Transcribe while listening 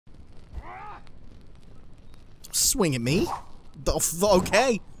swing at me.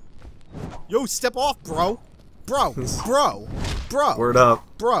 Okay. Yo, step off, bro. Bro. Word up.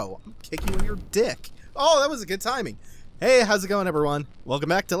 Bro, I'm kicking you in your dick. Oh, that was a good timing. Hey, how's it going, everyone? Welcome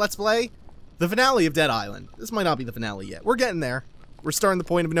back to Let's Play the finale of Dead Island. This might not be the finale yet. We're getting there. We're starting the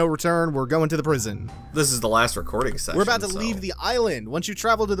point of no return. We're going to the prison. This is the last recording session. We're about to leave the island. Once you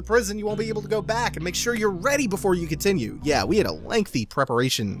travel to the prison, you won't be able to go back, and make sure you're ready before you continue. Yeah, we had a lengthy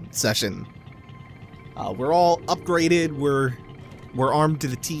preparation session. We're all upgraded. We're armed to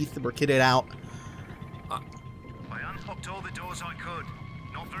the teeth. We're kitted out. I unlocked all the doors I could.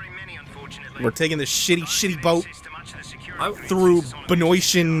 Not very many, unfortunately. We're taking this shitty boat through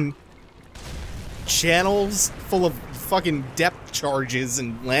Benoitian channels full of fucking depth charges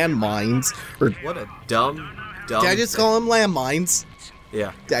and landmines. Or what a dumb. Did I just call them landmines?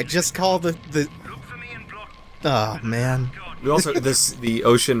 Yeah. Did I just call the oh man. We also the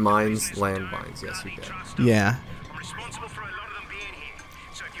ocean mines, land mines. Yes, we did. Yeah.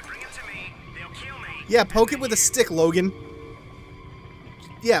 Yeah, poke it with a stick, Logan.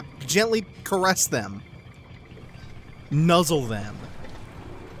 Yeah, gently caress them. Nuzzle them.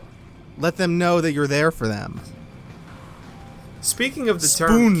 Let them know that you're there for them. Speaking of the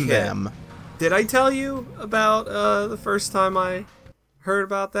Spoon term them. kit, did I tell you about the first time I heard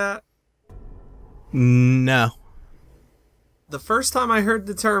about that? No. The first time I heard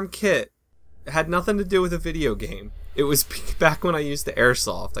the term kit, it had nothing to do with a video game. It was back when I used the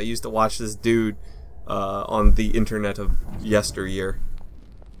airsoft. I used to watch this dude on the internet of yesteryear.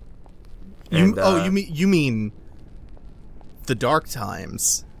 And, you mean the dark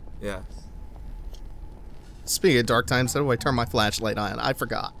times? Yeah. Speaking of dark times, how do I turn my flashlight on? I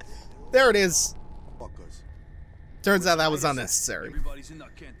forgot. There it is. Turns out that was unnecessary.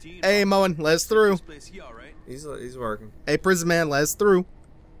 Hey, Moen, let us through. He's working. Hey, prison man, let us through.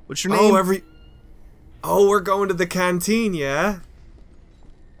 What's your name? Oh, we're going to the canteen, yeah?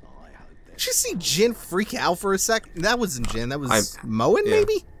 Did you see Jin freak out for a sec? That wasn't Jin, that was Moen,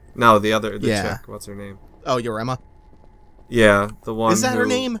 maybe? No, the chick. What's her name? Oh, Yorema. Yeah, the one. Is that her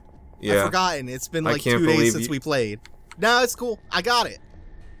name? Yeah. I've forgotten. It's been like 2 days since we played. No, it's cool. I got it.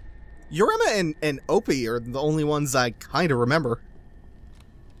 Yorema and Opie are the only ones I kind of remember.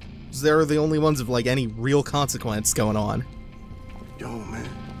 They're the only ones of like any real consequence going on. Yo, man.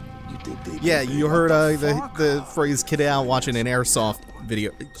 You think they yeah, you heard the phrase "kid out" watching an airsoft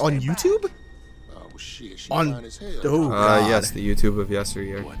video on YouTube? Oh god. Yes, the YouTube of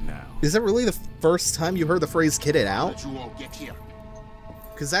yesteryear. Is that really the first time you heard the phrase "kid it out"?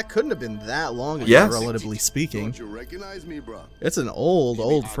 Because that couldn't have been that long ago, relatively speaking. It's an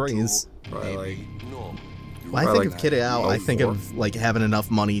old phrase. When I think of kit it out, I think of like having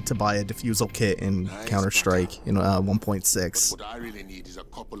enough money to buy a defusal kit in Counter-Strike in 1.6. What I really need is a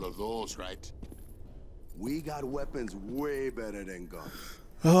couple of those, right? We got weapons way better than guns.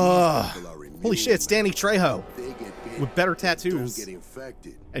 Holy shit, it's Danny Trejo with better tattoos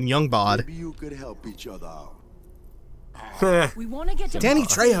and young bod. Maybe you could help each other out. We want to get to Danny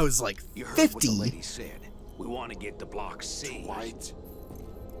Trejo's like 50. We want to get to block C.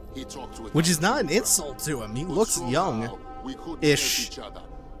 Which is not an insult to him. He looks young-ish.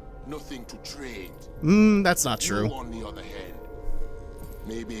 Nothing to trade. That's not true. On the other hand,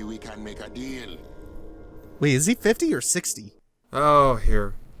 maybe we can make a deal. Wait, is he 50 or 60? Oh,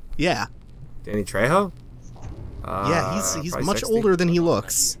 here. Yeah. Danny Trejo? Yeah, he's much 60? older than he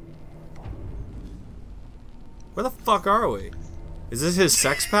looks. Where the fuck are we? Is this his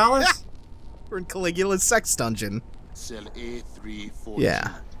sex palace? We're in Caligula's sex dungeon. Cell A314.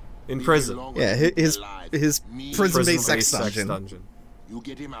 Yeah. In prison. Yeah, his prison-based sex dungeon. You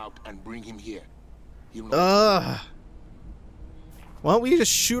get him out and bring him here. Why don't we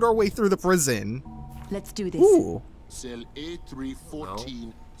just shoot our way through the prison? Let's do this. Ooh. Cell A314. No.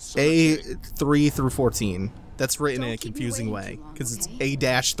 A3 through 14. That's written in a confusing way because it's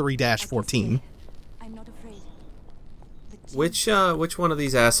A-3-14. I'm not afraid. Which one of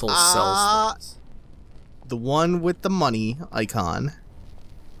these assholes sells things? The one with the money icon.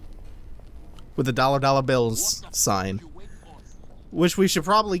 With the dollar bills sign. Which we should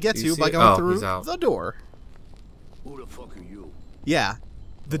probably get to by going through the door. Who the fuck are you? Yeah.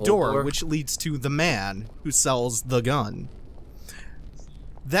 The door which leads to the man who sells the gun.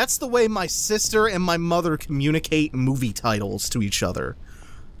 That's the way my sister and my mother communicate movie titles to each other.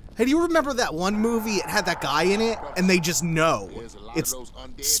 Hey, do you remember that one movie? It had that guy in it, and they just know. It's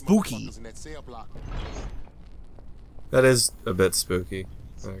spooky. That is a bit spooky,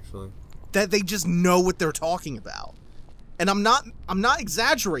 actually. That they just know what they're talking about. And I'm not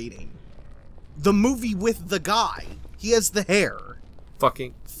exaggerating. The movie with the guy. He has the hair.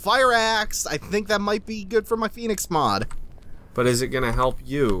 fucking... Fire axe! I think that might be good for my Phoenix mod. But is it gonna help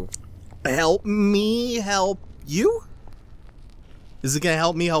you? Help me help you? Is it gonna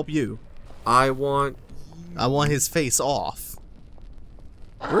help me help you? I want his face off.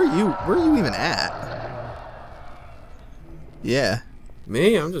 Where are you even at? Yeah.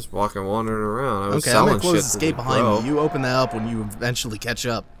 Me? I'm just wandering around. I was okay, I'm gonna selling close shit this gate to the behind bro. me. You open that up when you eventually catch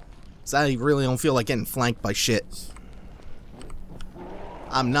up. So I really don't feel like getting flanked by shit.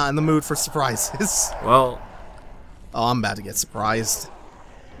 I'm not in the mood for surprises. Well... Oh, I'm about to get surprised.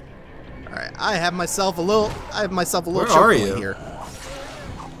 Alright, I have myself a little Where are chokepoint you? here.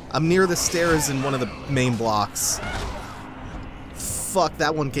 I'm near the stairs in one of the main blocks. Fuck,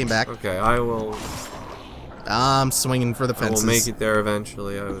 that one came back. Okay, I will... I'm swinging for the I fences. will make it there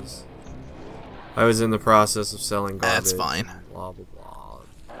eventually. I was in the process of selling garbage. That's fine. Blah, blah, blah.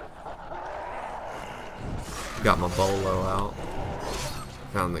 Got my bolo out.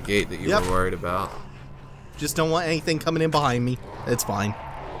 Found the gate that you were worried about. Just don't want anything coming in behind me. It's fine.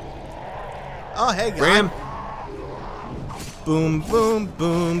 Oh, hey, guy. Ram! Boom, boom,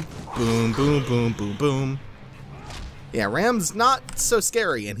 boom, boom, boom, boom, boom, boom. Yeah, Ram's not so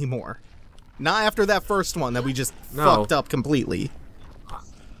scary anymore. Not after that first one that we just fucked up completely.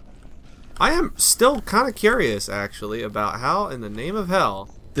 I am still kind of curious, actually, about how, in the name of hell...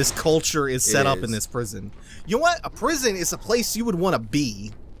 This culture is set up in this prison. You know what? A prison is a place you would want to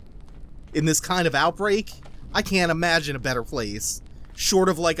be. In this kind of outbreak, I can't imagine a better place. Short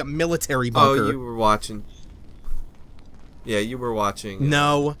of like a military bunker. Oh, you were watching... Yeah, you were watching...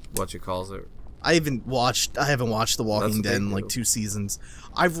 No. What you calls it. I haven't watched The Walking Dead in like 2 seasons.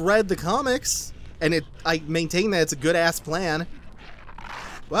 I've read the comics, and I maintain that it's a good-ass plan.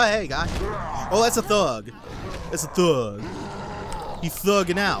 Well, hey, guy. Oh, that's a thug. That's a thug. He's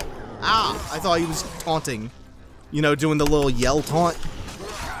thugging out. Ah, I thought he was taunting. You know, doing the little yell taunt.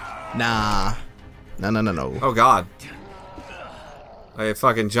 Nah. No. Oh, God. I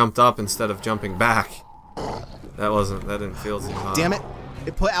fucking jumped up instead of jumping back. That didn't feel too hot. Damn it.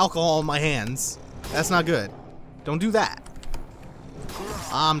 It put alcohol in my hands. That's not good. Don't do that.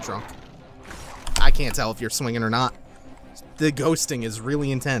 I'm drunk. I can't tell if you're swinging or not. The ghosting is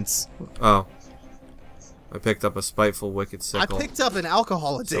really intense. Oh. I picked up a spiteful wicked sickle. I picked up an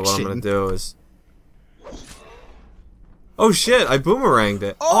alcohol addiction. So what I'm gonna do is... Oh shit, I boomeranged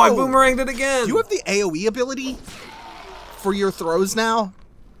it. Oh, I boomeranged it again! You have the AoE ability for your throws now?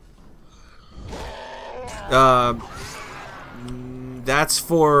 That's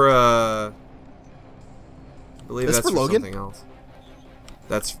for, I believe that's for Logan? something else.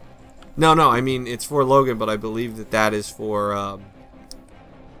 That's... No, I mean, it's for Logan, but I believe that is for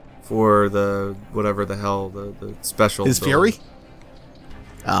the, whatever the hell, the special... His Fury?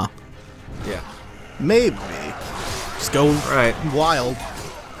 Oh. Yeah. Maybe. Just go wild.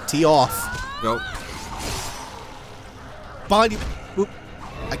 Tee off. Nope. Behind you. Oop.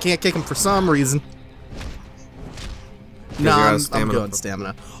 I can't kick him for some reason. Nah, I'm good on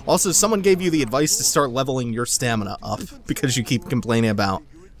stamina. Also, someone gave you the advice to start leveling your stamina up because you keep complaining about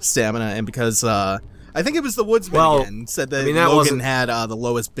stamina, and because I think it was the Woodsman again said that Logan had the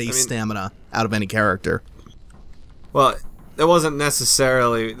lowest base stamina out of any character. Well, it wasn't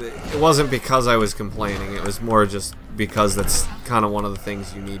necessarily... It wasn't because I was complaining. It was more just because that's kind of one of the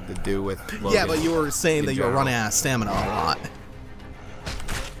things you need to do with Logan. Yeah, but you were saying that you were running out of stamina a lot.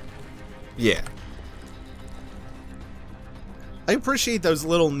 Yeah. I appreciate those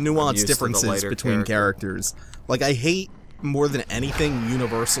little nuanced differences between characters. Like, I hate more than anything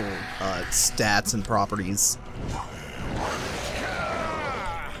universal stats and properties.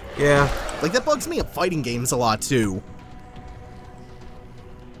 Yeah. Like, that bugs me in fighting games a lot, too.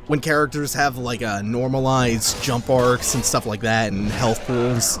 When characters have, like, normalized jump arcs and stuff like that, and health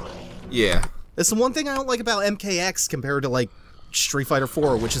pools. Yeah. That's the one thing I don't like about MKX compared to, like, Street Fighter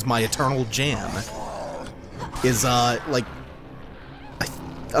 4, which is my eternal jam. Is, like...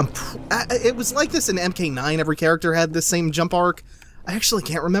 it was like this in MK9, every character had the same jump arc. I actually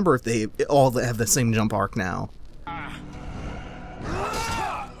can't remember if they all have the same jump arc now. Nope,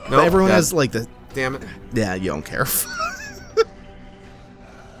 but everyone has, like, the... Damn it. Yeah, you don't care.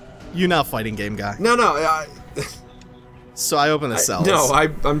 You're not a fighting game guy. No. So I open the cells. No,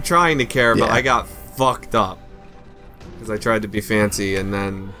 I'm trying to care, but I got fucked up. Because I tried to be fancy, and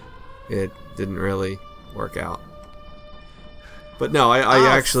then it didn't really work out. But no,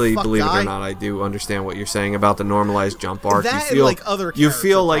 I actually, believe it or not, I do understand what you're saying about the normalized jump arc. That and, like, other you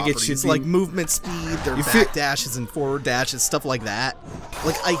feel like it should be... like movement speed, their back dashes and forward dashes, stuff like that.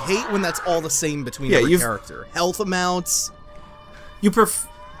 Like, I hate when that's all the same between every character. Health amounts. You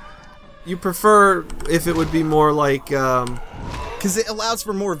prefer if it would be more like Because it allows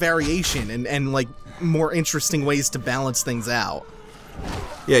for more variation and like more interesting ways to balance things out.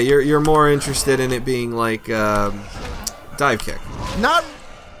 Yeah, you're more interested in it being like dive kick. Not,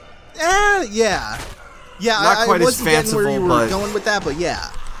 yeah. Not quite I as wasn't getting where you were fanciful, but going with that, but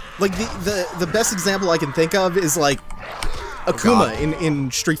yeah. Like the best example I can think of is like Oh, Akuma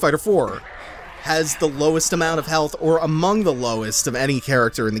in Street Fighter 4 has the lowest amount of health, or among the lowest of any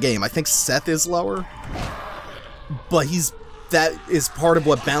character in the game. I think Seth is lower, but that is part of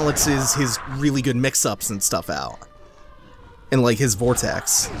what balances his really good mix-ups and stuff out. And like his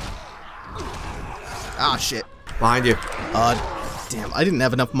vortex. Ah, shit. Behind you. Damn, I didn't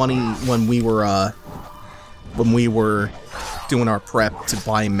have enough money when we were doing our prep to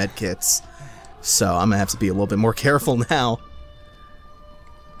buy medkits. So I'm gonna have to be a little bit more careful now.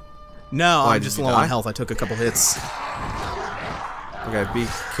 No, I'm just low on health. I took a couple hits. Okay, be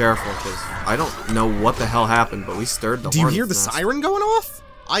careful, because I don't know what the hell happened, but we stirred the Do you hear the siren going off?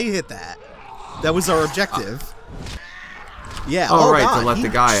 I hit that. That was our objective. Yeah. Oh, right, God, to let the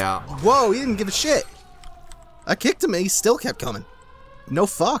guy out. Whoa, he didn't give a shit. I kicked him and he still kept coming. No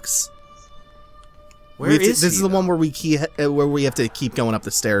fucks. This is the one where we have to keep going up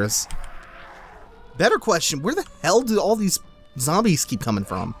the stairs. Better question, where the hell do all these zombies keep coming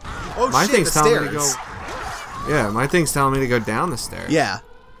from? Oh my shit, thing's the telling stairs. me to go. Yeah, my thing's telling me to go down the stairs. Yeah,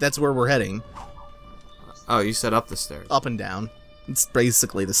 that's where we're heading. Oh, you said up the stairs. Up and down. It's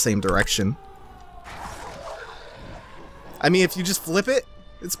basically the same direction. I mean, if you just flip it,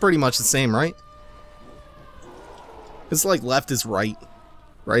 it's pretty much the same, right? It's like left is right.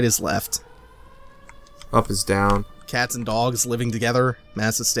 Right is left. Up is down. Cats and dogs living together.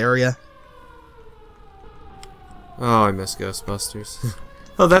 Mass hysteria. Oh, I miss Ghostbusters.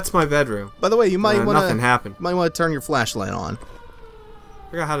 Oh, that's my bedroom. By the way, you might want to... Nothing happened. Might want to turn your flashlight on. I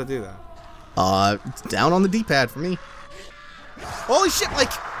forgot how to do that. Down on the D-pad for me. Holy shit,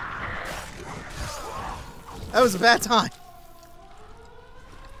 like... That was a bad time.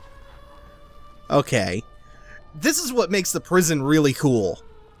 Okay. This is what makes the prison really cool.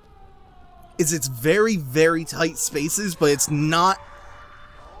 Is it's very, very tight spaces, but it's not...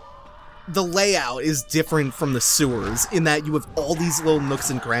 The layout is different from the sewers in that you have all these little nooks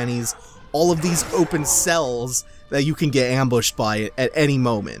and crannies, all of these open cells that you can get ambushed by at any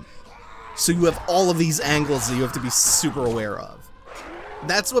moment. So you have all of these angles that you have to be super aware of.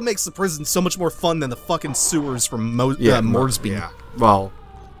 That's what makes the prison so much more fun than the fucking sewers from Moresby. Yeah. Well,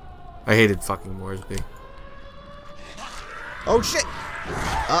 I hated fucking Moresby. Oh shit!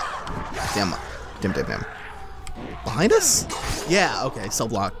 Damn. Behind us? Yeah, okay, cell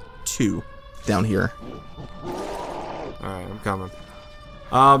block 2 down here. Alright, I'm coming.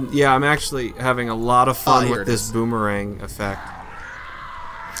 Yeah, I'm actually having a lot of fun with this boomerang effect.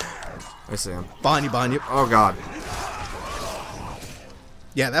 I see him. Behind you. Oh god.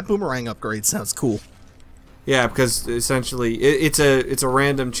 Yeah, that boomerang upgrade sounds cool. Yeah, because essentially it's a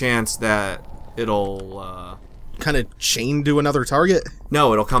random chance that it'll kind of chain to another target?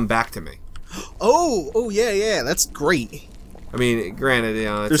 No, it'll come back to me. Oh yeah, that's great. I mean, granted, you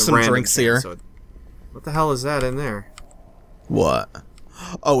know, it's there's a some random drinks chance, here. So what the hell is that in there? What?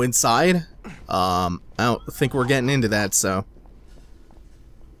 Oh, inside? I don't think we're getting into that, so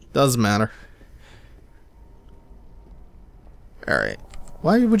doesn't matter. Alright.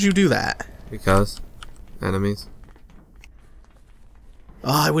 Why would you do that? Because enemies.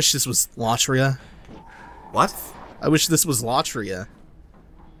 Oh, I wish this was Latria. What? I wish this was Latria.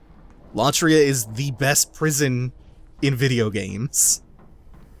 Latria is the best prison in video games.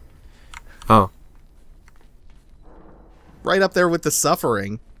 Oh. Right up there with the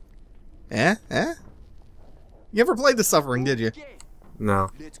Suffering. Eh? You ever played the Suffering, did you? No.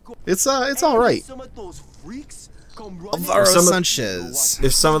 It's alright. Alvaro Sanchez.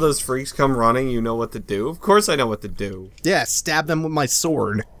 If some of those freaks come running, you know what to do? Of course I know what to do. Yeah, stab them with my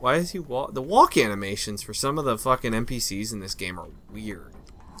sword. Why is he walk? The walk animations for some of the fucking NPCs in this game are weird.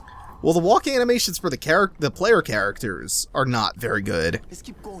 Well, the walk animations for the player characters are not very good.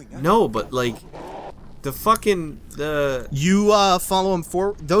 No, but like You follow them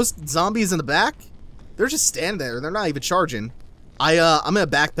for those zombies in the back? They're just standing there. They're not even charging. I'm gonna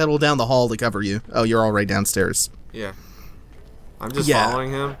backpedal down the hall to cover you. Oh, you're all right downstairs. Yeah. I'm just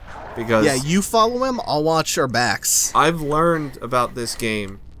following him because... Yeah, you follow him, I'll watch our backs. I've learned about this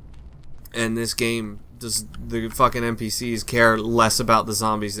game, and this game, does the fucking NPCs care less about the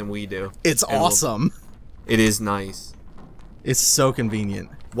zombies than we do. It's awesome. It is nice. It's so convenient.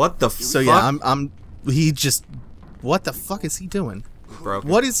 What the fuck? So yeah, he just... What the fuck is he doing? Broken.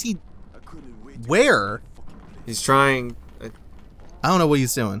 What is he... Where? He's trying... I don't know what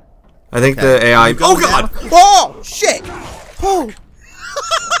he's doing. I think the AI... Oh god! Oh! Shit! Oh!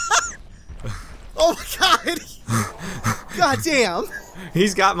 Oh my god! God damn!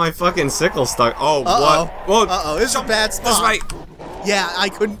 He's got my fucking sickle stuck. Oh, Uh-oh. what? Whoa. Uh-oh, this is a bad spot. This way. Yeah, I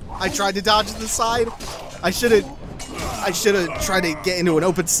couldn't. I tried to dodge to the side. I should have tried to get into an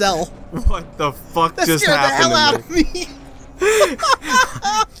open cell. What the fuck That just scared the happened hell out to of me? me.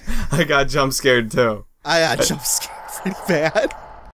 I got jump scared too. I got jump scared pretty bad.